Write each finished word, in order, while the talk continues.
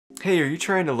Hey, are you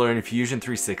trying to learn Fusion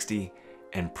 360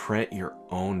 and print your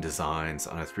own designs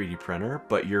on a 3D printer,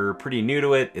 but you're pretty new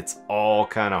to it? It's all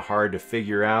kind of hard to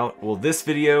figure out. Well, this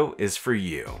video is for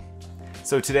you.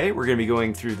 So today we're going to be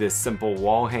going through this simple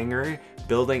wall hanger,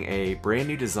 building a brand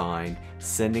new design,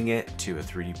 sending it to a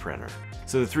 3D printer.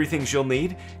 So the three things you'll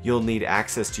need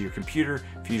access to your computer,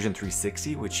 Fusion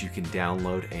 360, which you can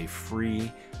download a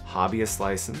free hobbyist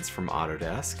license from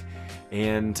Autodesk,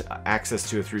 and access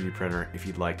to a 3D printer if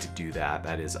you'd like to do that.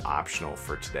 That is optional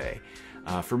for today.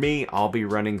 For me, I'll be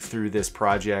running through this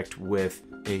project with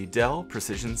a Dell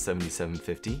Precision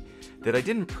 7750 that I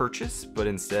didn't purchase, but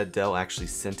instead Dell actually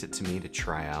sent it to me to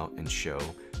try out and show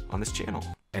on this channel.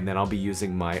 And then I'll be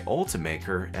using my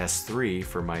Ultimaker S3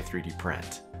 for my 3D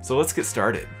print. So let's get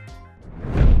started.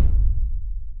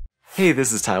 Hey,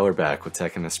 this is Tyler Beck with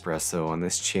Tech and Espresso. On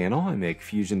this channel, I make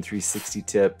Fusion 360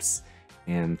 tips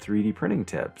and 3D printing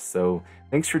tips. So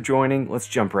thanks for joining. Let's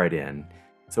jump right in.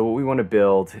 So what we want to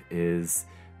build is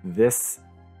this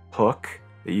hook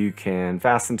that you can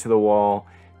fasten to the wall,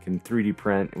 can 3D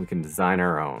print, and we can design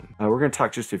our own. We're going to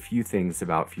talk just a few things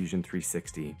about Fusion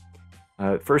 360.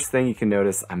 First thing you can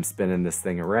notice, I'm spinning this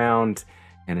thing around,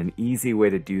 and an easy way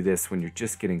to do this when you're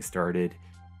just getting started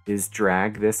is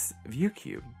drag this view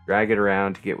cube. Drag it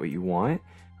around to get what you want,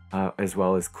 as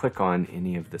well as click on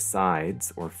any of the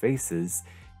sides or faces,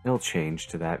 and it'll change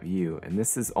to that view. And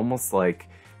this is almost like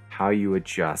how you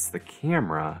adjust the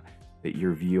camera that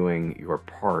you're viewing your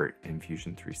part in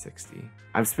Fusion 360.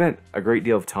 I've spent a great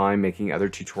deal of time making other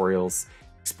tutorials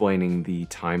explaining the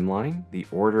timeline, the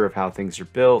order of how things are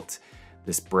built,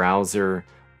 this browser,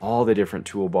 all the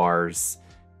different toolbars,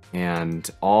 and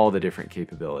all the different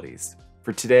capabilities.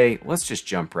 For today, let's just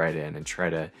jump right in and try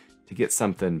to get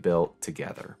something built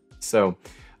together. So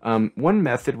one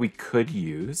method we could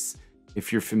use,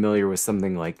 if you're familiar with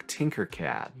something like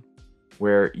Tinkercad,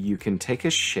 where you can take a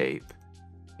shape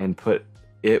and put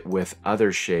it with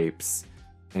other shapes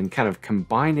and kind of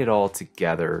combine it all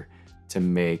together to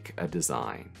make a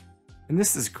design. And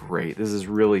this is great. This is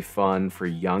really fun for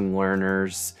young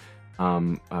learners,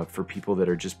 for people that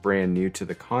are just brand new to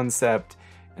the concept,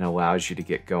 and allows you to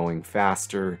get going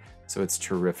faster. So it's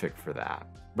terrific for that.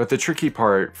 But the tricky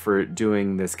part for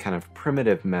doing this kind of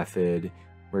primitive method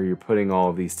where you're putting all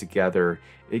of these together,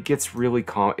 it gets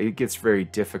very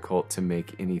difficult to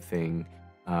make anything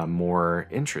more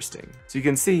interesting. So you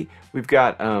can see we've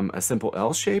got a simple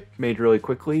L shape made really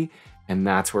quickly, and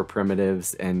that's where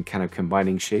primitives and kind of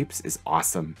combining shapes is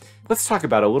awesome. Let's talk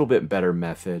about a little bit better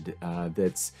method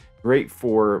that's great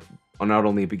for not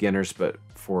only beginners, but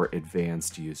for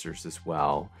advanced users as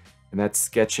well. And that's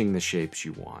sketching the shapes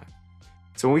you want.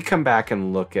 So when we come back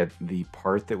and look at the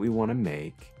part that we want to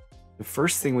make, the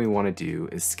first thing we want to do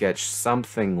is sketch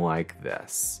something like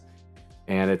this.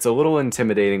 And it's a little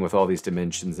intimidating with all these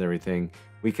dimensions and everything.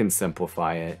 We can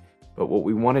simplify it. But what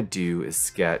we want to do is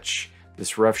sketch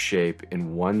this rough shape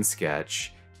in one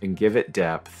sketch and give it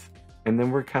depth. And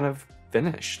then we're kind of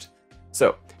finished.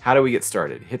 So how do we get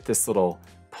started? Hit this little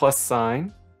plus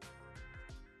sign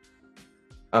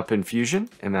up in Fusion,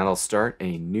 and that'll start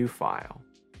a new file.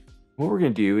 What we're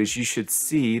going to do is you should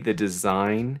see the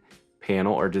design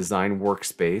panel or design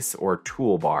workspace or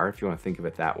toolbar, if you want to think of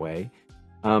it that way.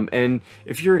 And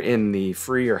if you're in the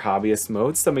free or hobbyist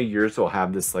mode, some of yours will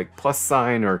have this like plus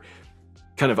sign or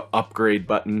kind of upgrade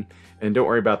button. And don't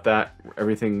worry about that.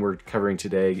 Everything we're covering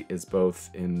today is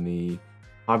both in the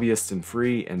hobbyist and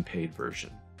free and paid version.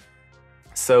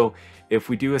 So if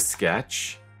we do a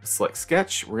sketch, select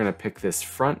sketch, we're going to pick this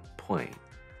front plane.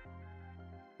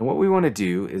 And what we want to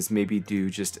do is maybe do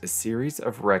just a series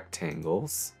of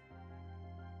rectangles.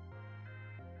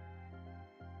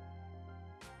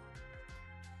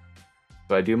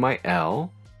 So I do my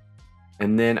L,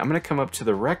 and then I'm going to come up to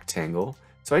the rectangle.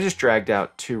 So I just dragged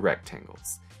out two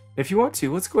rectangles. If you want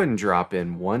to, let's go ahead and drop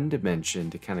in one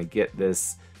dimension to kind of get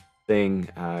this thing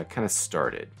kind of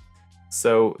started.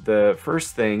 So the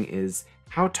first thing is,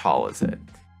 how tall is it?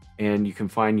 And you can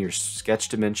find your sketch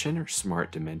dimension or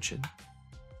smart dimension.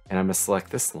 And I'm going to select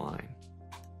this line.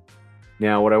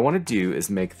 Now what I want to do is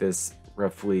make this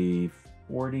roughly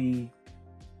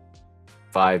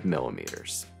 45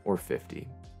 millimeters or 50.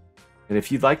 And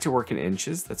if you'd like to work in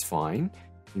inches, that's fine.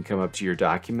 You can come up to your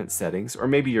document settings, or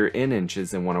maybe you're in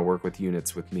inches and want to work with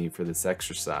units with me for this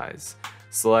exercise.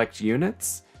 Select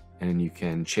units, and you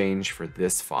can change for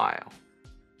this file.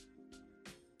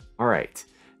 All right,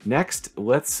 next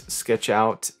let's sketch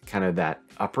out kind of that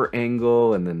upper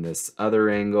angle and then this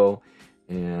other angle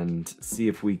and see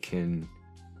if we can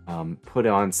put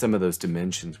on some of those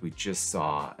dimensions we just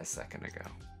saw a second ago.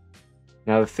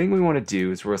 Now the thing we want to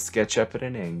do is we'll sketch up at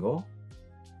an angle,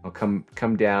 I'll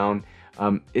come down.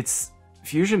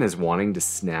 Fusion is wanting to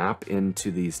snap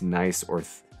into these nice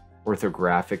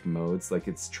orthographic modes, like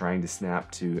it's trying to snap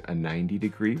to a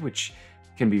 90-degree, which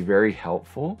can be very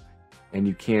helpful. And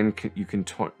you can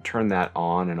turn that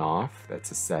on and off.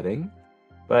 That's a setting.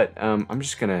 But I'm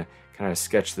just gonna kind of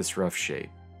sketch this rough shape.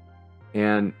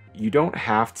 And you don't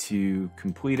have to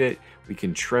complete it. We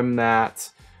can trim that,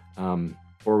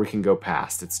 or we can go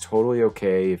past. It's totally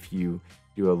okay if you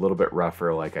do a little bit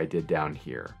rougher like I did down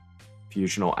here.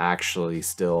 Fusion will actually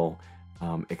still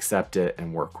accept it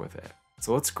and work with it.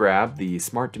 So let's grab the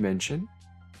Smart Dimension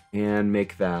and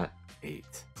make that 8.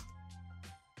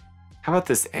 How about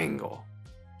this angle?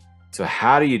 So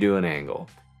how do you do an angle?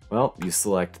 Well, you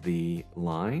select the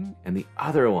line and the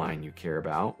other line you care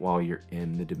about while you're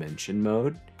in the dimension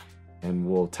mode, and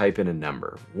we'll type in a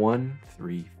number,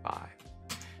 135.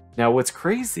 Now what's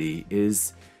crazy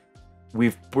is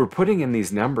we're putting in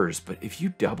these numbers, but if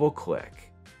you double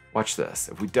click, watch this,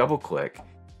 if we double click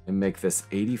and make this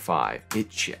 85, it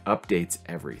updates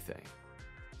everything.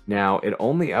 Now it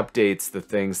only updates the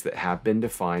things that have been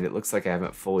defined. It looks like I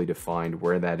haven't fully defined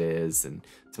where that is and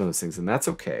some of those things, and that's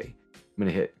okay. I'm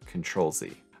gonna hit Control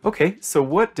Z. Okay, so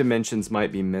what dimensions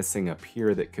might be missing up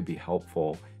here that could be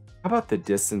helpful? How about the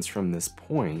distance from this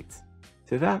point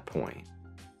to that point?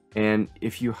 And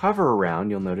if you hover around,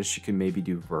 you'll notice you can maybe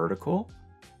do vertical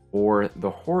or the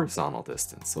horizontal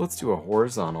distance. So let's do a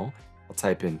horizontal. I'll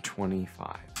type in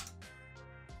 25.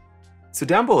 So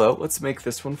down below, let's make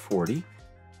this one 40.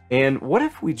 And what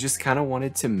if we just kind of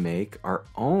wanted to make our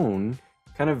own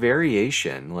kind of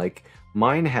variation? Like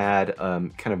mine had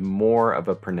kind of more of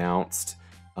a pronounced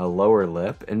lower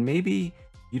lip, and maybe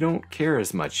you don't care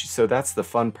as much. So that's the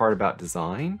fun part about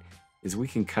design, is we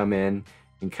can come in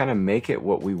and kind of make it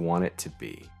what we want it to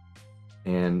be.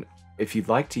 And if you'd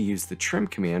like to use the trim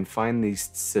command, find these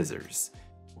scissors.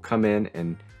 We'll come in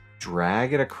and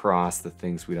drag it across the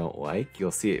things we don't like. You'll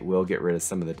see it will get rid of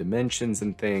some of the dimensions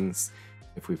and things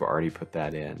if we've already put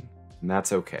that in, and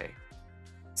that's okay.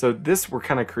 So we're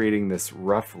kind of creating this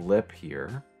rough lip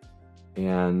here,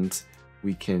 and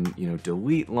we can,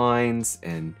 delete lines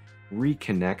and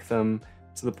reconnect them.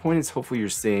 So the point is, hopefully you're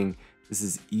seeing this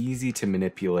is easy to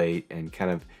manipulate and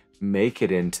kind of make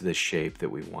it into the shape that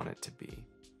we want it to be.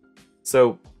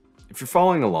 So if you're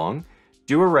following along,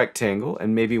 do a rectangle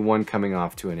and maybe one coming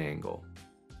off to an angle.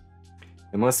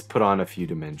 And let's put on a few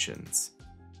dimensions.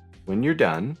 When you're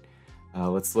done,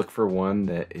 let's look for one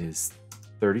that is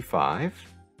 35.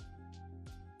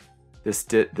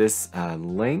 This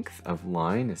length of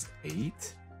line is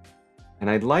 8. And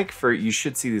I'd like you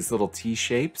should see these little T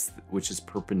shapes, which is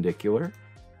perpendicular.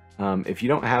 If you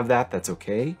don't have that, that's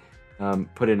okay.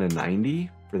 Put in a 90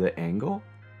 for the angle.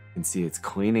 You can see it's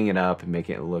cleaning it up and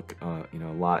making it look, a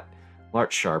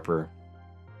lot sharper.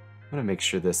 I'm gonna make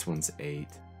sure this one's 8.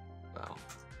 Well,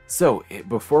 so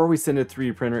before we send it to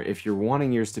 3D printer, if you're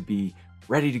wanting yours to be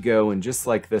ready to go and just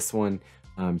like this one,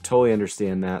 totally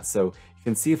understand that. So you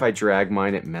can see if I drag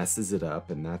mine, it messes it up,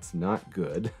 and that's not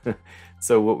good.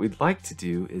 So what we'd like to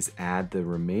do is add the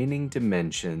remaining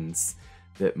dimensions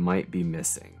that might be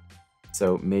missing.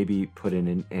 So maybe put in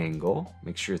an angle,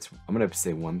 make sure I'm gonna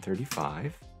say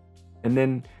 135. And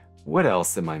then what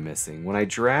else am I missing? When I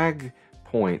drag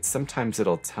points, sometimes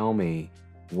it'll tell me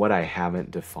what I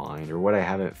haven't defined or what I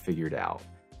haven't figured out.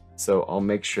 So I'll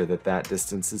make sure that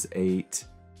distance is 8.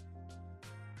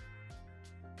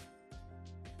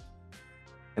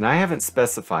 And I haven't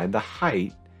specified the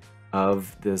height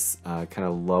of this kind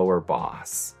of lower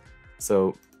boss.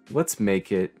 So let's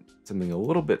make it something a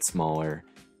little bit smaller,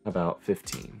 about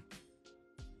 15.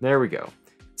 There we go.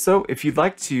 So if you'd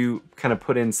like to kind of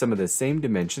put in some of the same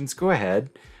dimensions, go ahead.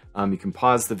 You can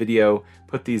pause the video,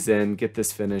 put these in, get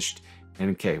this finished.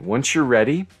 And okay, once you're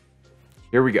ready,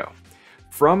 here we go.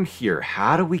 From here,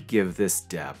 how do we give this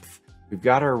depth? We've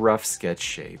got our rough sketch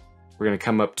shape. We're gonna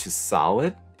come up to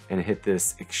solid and hit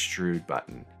this extrude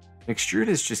button. Extrude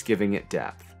is just giving it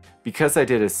depth. Because I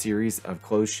did a series of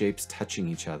closed shapes touching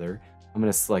each other, I'm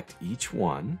gonna select each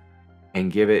one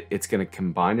and it's gonna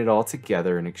combine it all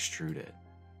together and extrude it.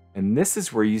 And this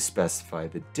is where you specify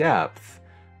the depth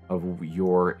of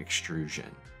your extrusion.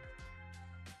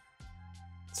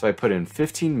 So I put in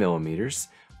 15 millimeters.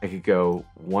 I could go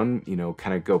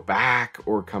kind of go back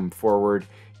or come forward,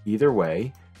 either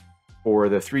way. For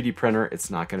the 3D printer,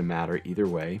 it's not gonna matter either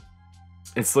way.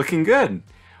 It's looking good.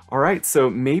 All right, so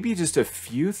maybe just a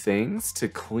few things to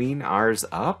clean ours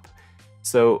up.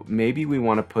 So maybe we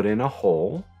wanna put in a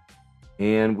hole,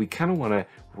 and we kind of wanna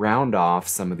round off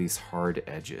some of these hard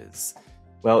edges.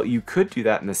 Well, you could do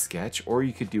that in the sketch, or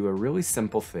you could do a really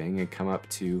simple thing and come up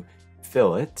to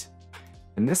fillet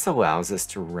And this allows us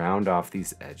to round off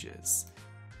these edges.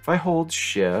 If I hold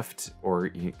Shift or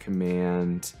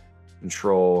Command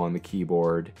Control on the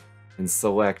keyboard and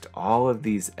select all of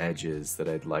these edges that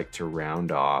I'd like to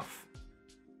round off,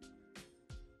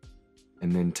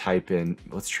 and then type in,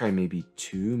 let's try maybe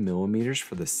 2 millimeters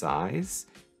for the size.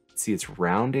 See, it's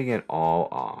rounding it all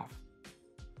off.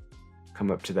 Come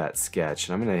up to that sketch,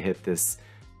 and I'm going to hit this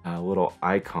little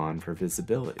icon for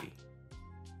visibility.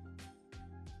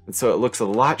 And so it looks a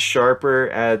lot sharper,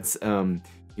 adds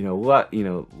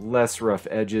less rough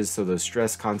edges, so those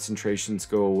stress concentrations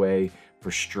go away. For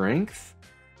strength,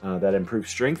 that improves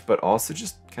strength, but also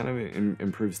just kind of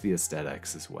improves the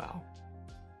aesthetics as well.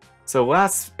 So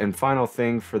last and final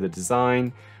thing for the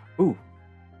design,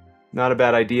 not a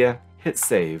bad idea, hit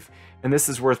save. And this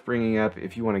is worth bringing up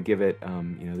if you want to give it,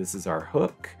 this is our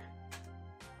hook.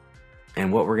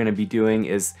 And what we're going to be doing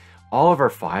is all of our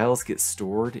files get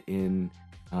stored in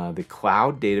the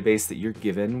cloud database that you're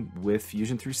given with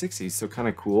Fusion 360. So kind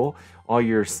of cool. All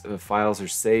your files are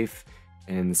safe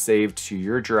and saved to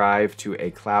your drive, to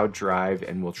a cloud drive,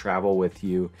 and will travel with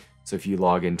you. So if you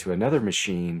log into another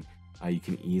machine, you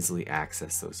can easily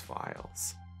access those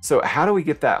files. So how do we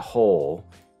get that hole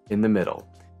in the middle?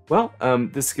 Well,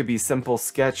 this could be simple: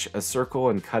 sketch a circle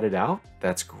and cut it out.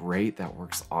 That's great, that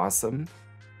works awesome.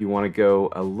 You want to go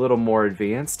a little more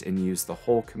advanced and use the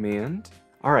hole command.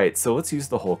 All right, so let's use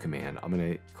the hole command. I'm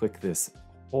going to click this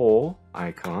hole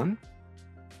icon,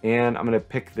 and I'm going to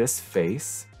pick this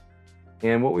face.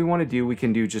 And what we want to do, we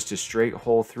can do just a straight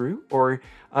hole through, or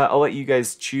I'll let you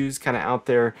guys choose kind of out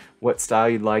there what style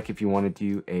you'd like. If you want to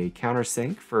do a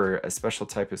countersink for a special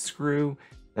type of screw,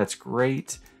 that's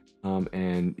great.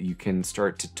 And you can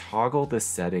start to toggle the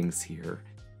settings here.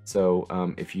 So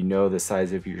if you know the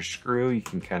size of your screw, you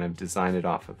can kind of design it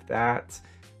off of that.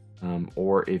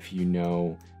 Or if if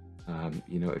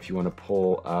you want to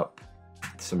pull up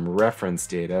some reference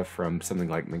data from something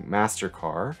like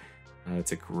McMaster-Carr,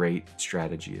 it's a great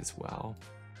strategy as well.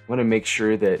 I want to make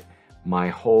sure that my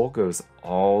hole goes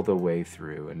all the way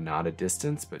through and not a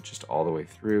distance, but just all the way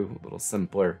through, a little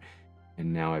simpler.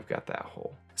 And now I've got that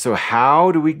hole. So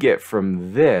how do we get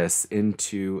from this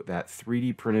into that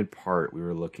 3D printed part we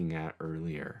were looking at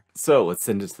earlier? So let's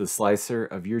send it to the slicer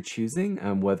of your choosing,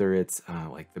 whether it's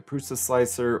like the Prusa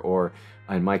slicer or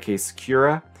in my case,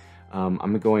 Cura.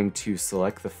 I'm going to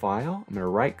select the file. I'm going to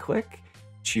right click,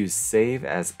 choose Save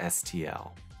as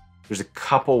STL. There's a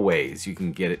couple ways you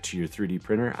can get it to your 3D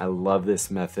printer. I love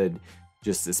this method,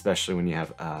 just especially when you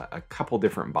have a couple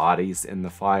different bodies in the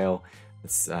file.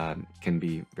 This can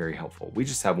be very helpful. We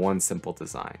just have one simple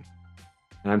design.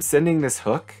 And I'm sending this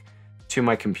hook to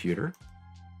my computer.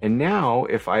 And now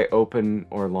if I open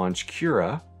or launch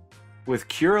Cura, with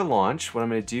Cura launch, what I'm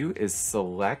going to do is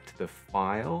select the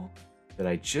file that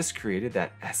I just created,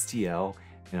 that STL,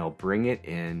 and I'll bring it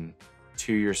in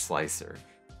to your slicer.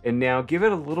 And now give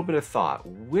it a little bit of thought.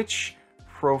 Which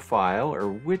profile or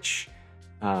which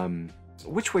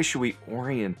way should we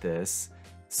orient this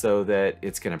so that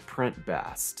it's going to print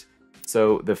best?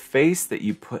 So the face that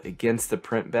you put against the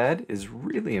print bed is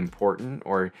really important,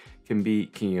 or can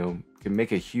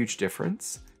make a huge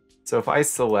difference. So if I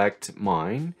select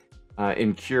mine,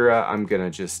 in Cura, I'm going to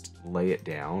just lay it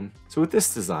down. So with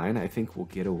this design, I think we'll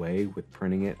get away with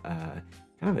printing it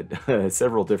kind of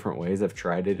several different ways. I've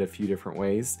tried it a few different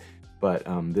ways, but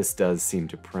this does seem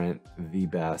to print the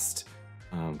best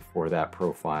for that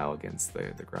profile against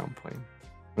the ground plane.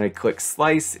 When I click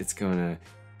slice, it's going to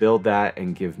build that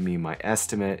and give me my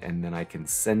estimate, and then I can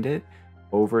send it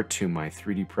over to my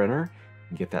 3D printer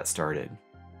and get that started.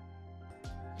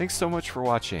 Thanks so much for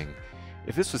watching.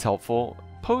 If this was helpful,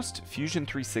 post Fusion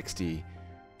 360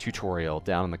 tutorial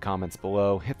down in the comments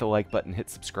below, hit the like button, hit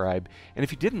subscribe, and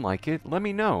if you didn't like it, let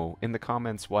me know in the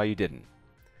comments why you didn't.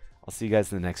 I'll see you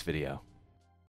guys in the next video.